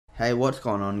Hey, what's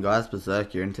going on guys,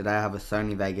 Berserk here, and today I have a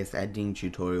Sony Vegas editing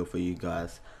tutorial for you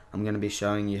guys. I'm going to be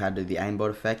showing you how to do the aimbot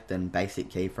effect and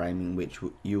basic keyframing, which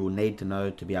you will need to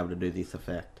know to be able to do this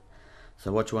effect.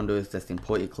 So what you want to do is just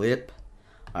import your clip.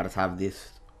 I just have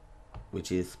this,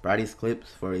 which is Brady's clips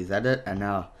for his edit, and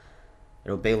now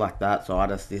it'll be like that.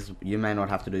 So you may not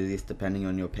have to do this depending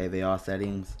on your PVR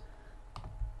settings,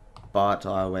 but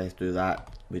I always do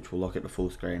that, which will look at the full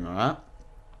screen, alright?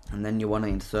 And then you want to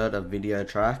insert a video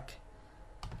track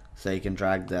so you can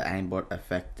drag the aimbot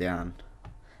effect down.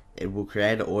 It will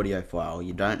create an audio file.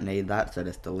 You don't need that, so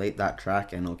just delete that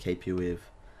track and it'll keep you with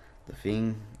the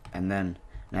thing. And then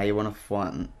now you want to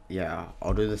find,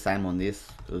 I'll do the same on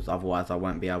this because otherwise I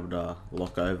won't be able to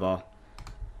look over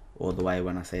all the way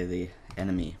when I see the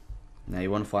enemy. Now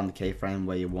you want to find the keyframe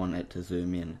where you want it to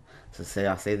zoom in. So see,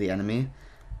 I see the enemy.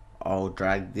 I'll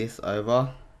drag this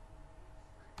over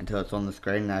until it's on the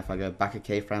screen. Now if I go back a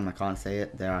keyframe, I can't see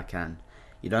it. There I can.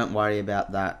 You don't worry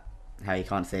about that, how you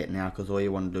can't see it now, because all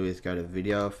you want to do is go to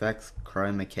video effects,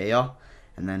 chroma keyer,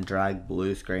 and then drag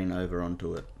blue screen over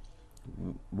onto it.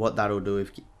 What that'll do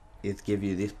is give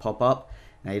you this pop-up.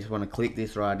 Now you just want to click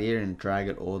this right here and drag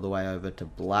it all the way over to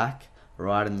black,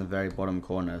 right in the very bottom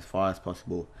corner as far as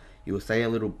possible. You will see a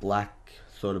little black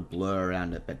sort of blur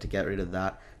around it, but to get rid of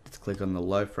that, just click on the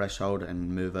low threshold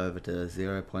and move over to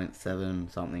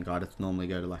 0.7 something. I just normally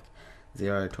go to like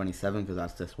 0.27 because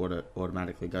that's just what it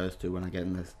automatically goes to when I get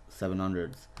in the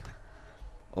 700s.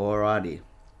 Alrighty,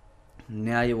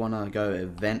 now you want to go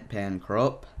event pan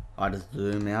crop. I just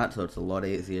zoom out so it's a lot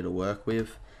easier to work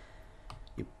with.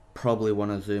 You probably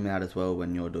want to zoom out as well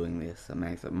when you're doing this. It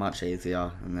makes it much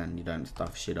easier and then you don't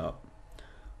stuff shit up.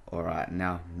 Alright,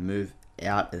 now move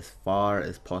out as far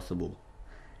as possible,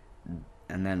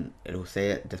 and then it'll see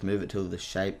it. Just move it to the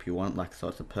shape you want, like so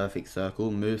it's a perfect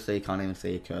circle. Move so you can't even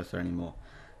see your cursor anymore.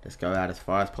 Just go out as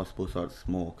far as possible so it's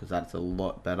small, because that's a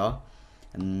lot better.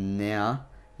 And now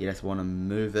you just want to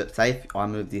move it. Say if I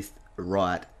move this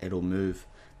right, it'll move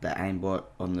the aimbot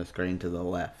on the screen to the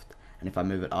left, and if I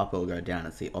move it up, it'll go down.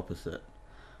 It's the opposite.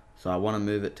 So I want to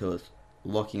move it till it's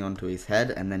locking onto his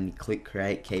head, and then you click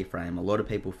create keyframe. A lot of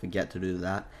people forget to do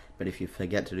that, but if you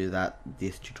forget to do that,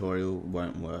 this tutorial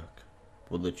won't work.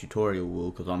 Well, the tutorial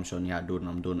will, because I'm showing you how to do it and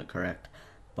I'm doing it correct,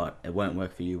 but it won't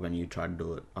work for you when you try to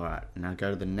do it. Alright, now go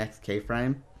to the next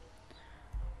keyframe.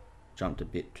 Jumped a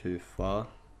bit too far.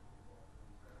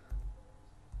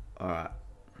 Alright,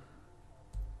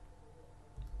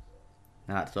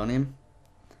 now it's on him.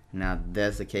 Now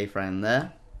there's the keyframe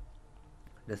there.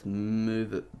 Just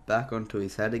move it back onto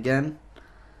his head again,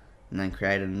 and then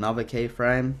create another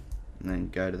keyframe, and then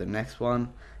go to the next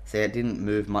one. See, it didn't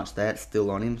move much there, it's still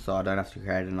on him, so I don't have to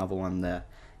create another one there.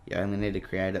 You only need to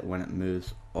create it when it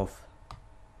moves off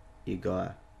your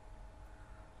guy.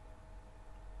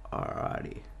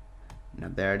 Alrighty, now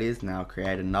there it is. Now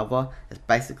create another. It's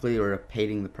basically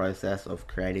repeating the process of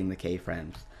creating the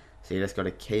keyframes. So you just got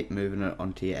to keep moving it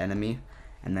onto your enemy,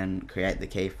 and then create the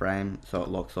keyframe so it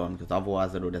locks on, because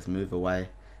otherwise it'll just move away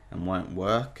and won't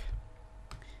work.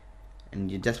 And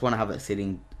you just want to have it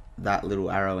sitting, that little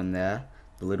arrow in there,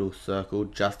 the little circle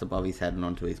just above his head and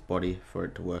onto his body, for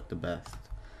it to work the best.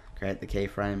 Create the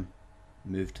keyframe,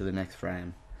 move to the next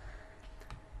frame.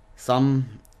 Some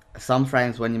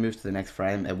frames, when you move to the next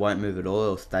frame, it won't move at all,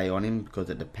 it'll stay on him, because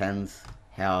it depends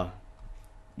how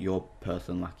your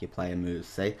person, like your player, moves.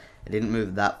 See, it didn't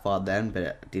move that far then, but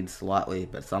it did slightly.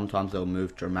 But sometimes it'll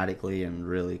move dramatically and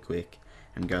really quick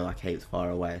and go like heaps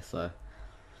far away. So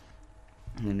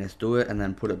and just do it and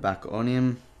then put it back on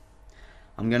him.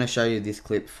 I'm going to show you this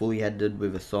clip fully edited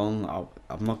with a song.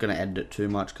 I'm not going to edit it too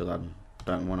much because I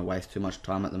don't want to waste too much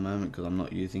time at the moment, because I'm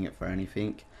not using it for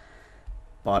anything.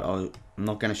 But I'm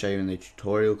not going to show you in the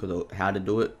tutorial how to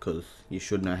do it, because you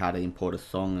should know how to import a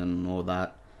song and all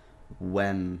that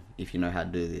if you know how to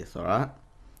do this. Alright,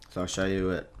 so I'll show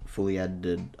you it fully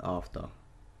edited after,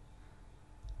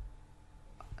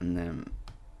 and then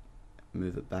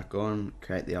move it back on,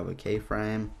 create the other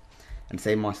keyframe, and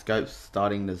see my scope's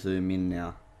starting to zoom in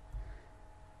now.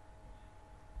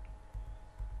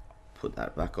 Put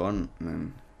that back on and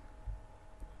then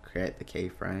create the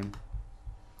keyframe,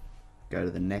 go to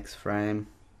the next frame.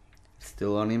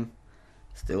 Still on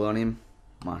him,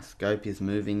 my scope is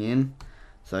moving in.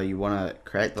 So you want to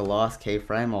create the last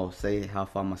keyframe. I'll see how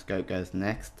far my scope goes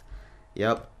next.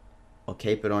 Yep, I'll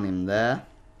keep it on him there.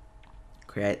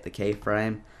 Create the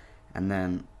keyframe, and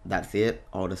then that's it.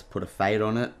 I'll just put a fade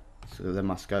on it, so then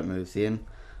my scope moves in.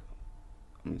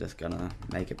 I'm just gonna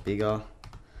make it bigger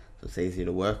so it's easier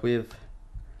to work with,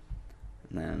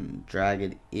 and then drag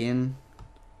it in,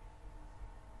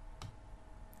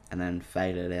 and then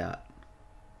fade it out.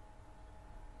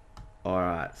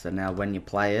 Alright, so now when you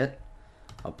play it,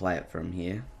 I'll play it from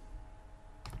here.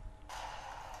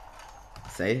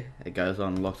 See, it goes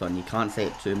on, locks on. You can't see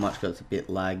it too much because it's a bit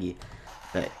laggy,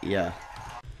 but yeah.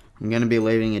 I'm going to be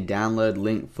leaving a download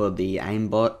link for the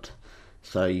Aimbot,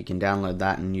 so you can download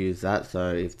that and use that.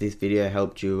 So if this video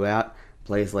helped you out,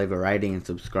 please leave a rating and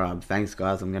subscribe. Thanks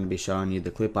guys, I'm going to be showing you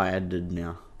the clip I edited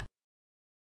now.